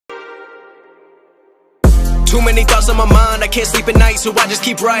Too many thoughts on my mind, I can't sleep at night, so I just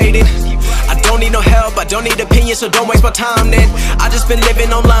keep writing. I don't need no help, I don't need opinions, so don't waste my time then. I just been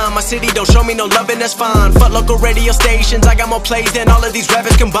living online, my city don't show me no love and that's fine. Fuck local radio stations, I got more plays than all of these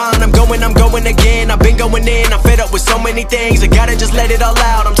rappers combined. I'm going again, I've been going in, I'm fed up with so many things, I gotta just let it all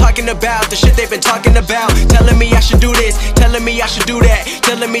out. I'm talking about the shit they've been talking about, telling me I should do this, telling me I should do that,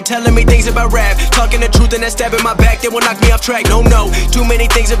 telling me things about rap, talking the truth and that stab in my back, they will knock me off track. No, too many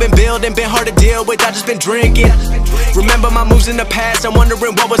things have been building, been hard to deal with, I just been drinking. Remember my moves in the past, I'm wondering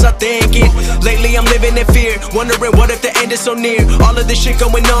what was I thinking. Lately I'm living in fear, wondering what if the end is so near. All of this shit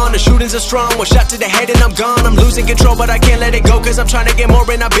going on, the shootings are strong, one shot to the head and I'm gone. I'm losing control but I can't let it go, cause I'm trying to get more.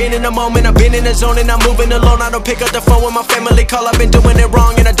 And I've been in the moment, I've been in the zone, and I'm moving alone. I don't pick up the phone when my family call, I've been doing it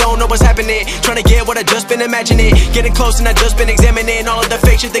wrong and I don't know what's happening. Trying to get what I just been imagining, getting close and I just been examining all of the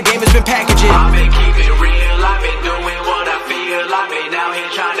fake shit the game has been packaging. I've been keeping it real, I've been doing what I feel, I've been out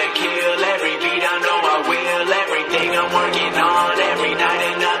here trying to kill every beat, I know I will. Everything I'm working on, every night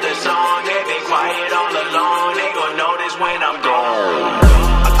another song. They've been quiet all along, they gon' notice when I'm gone.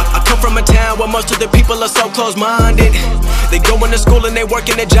 I come from a town where most of the people are so close-minded. They going to school and they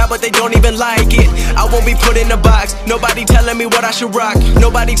working a job but they don't even like it. I won't be put in a box, nobody telling me what I should rock,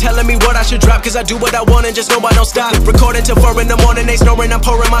 nobody telling me what I should drop, cause I do what I want and just know I don't stop. Recording till 4 in the morning, they snoring, I'm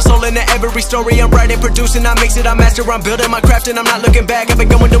pouring my soul into every story. I'm writing, producing, I mix it, I master, I'm building my craft and I'm not looking back. I've been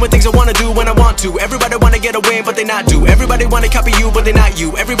going doing things I wanna do when I want to. Everybody wanna get a win but they not do, everybody wanna copy you but they not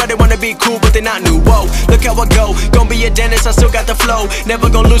you, everybody wanna be cool but they not new. Whoa, look how I go, gon' be a dentist, I still got the flow. Never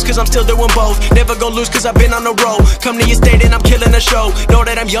gon' lose cause I'm still doing both, never gon' lose cause I've been on the road. Come to your state and I'm killing the show, know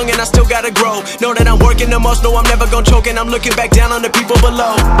that I'm young and I still gotta grow, know that I'm working the most, know I'm never gon' choke, and I'm looking back down on the people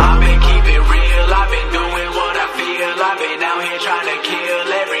below. I've been keeping it real, I've been doing what I feel, I've been out here trying to kill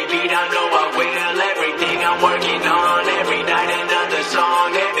every beat, I know I will. Everything I'm working on, every night another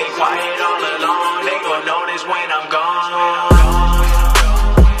song. They've been quiet all along, they gon' notice when I'm gone.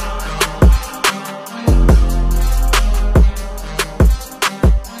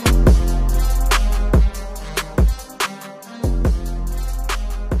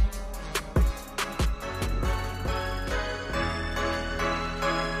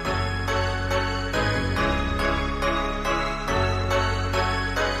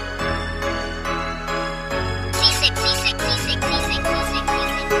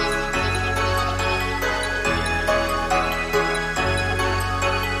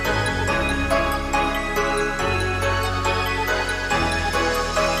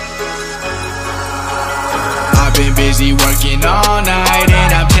 Been busy working all night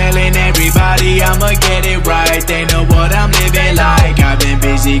and I'm telling everybody I'ma get it right. They know what I'm living like. I've been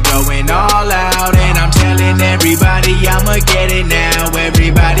busy going all out and I'm telling everybody I'ma get it now.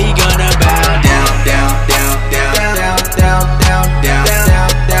 Everybody gonna bow down, down, down, down, down, down, down, down, down,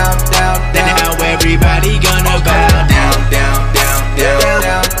 down, down, down. Now everybody gonna bow down, down, down, down,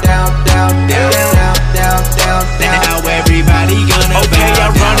 down, down, down, down, down, down, down. Now everybody gonna bow down. Okay, I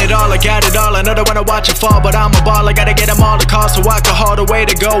run it all, I got it all. I know they wanna watch it fall, but I'm a baller. Gotta get them all the calls so alcohol the way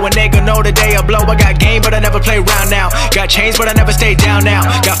to go. And they gon' know the day I blow. I got game, but I never play around now. Got chains, but I never stay down now.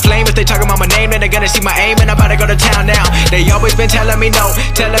 Got flame, if they talking about my name, then they're gonna see my aim, and I'm about to go to town now. They always been telling me no,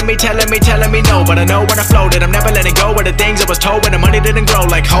 telling me no, but I know when I flow that I'm never letting go of the things I was told when the money didn't grow.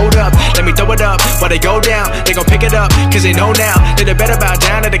 Like hold up, let me throw it up. While they go down, they gon' pick it up, cause they know now that they better bow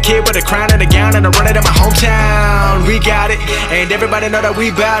down to the kid with the crown and the gown, and I run it in my hometown. We got it, and everybody know that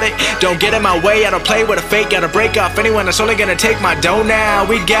we bout it. Don't get in my way, I don't play with a fake, gotta break off anyone that's only gonna take my dough now.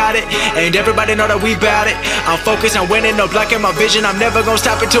 We got it, and everybody know that we bout it. I'm focused on winning, no blocking my vision. I'm never gonna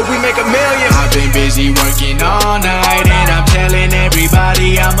stop until we make a million. I've been busy working all night and I'm telling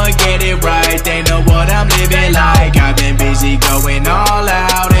everybody I'ma get it right. They know what I'm living like. I've been busy going all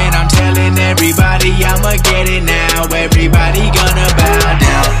out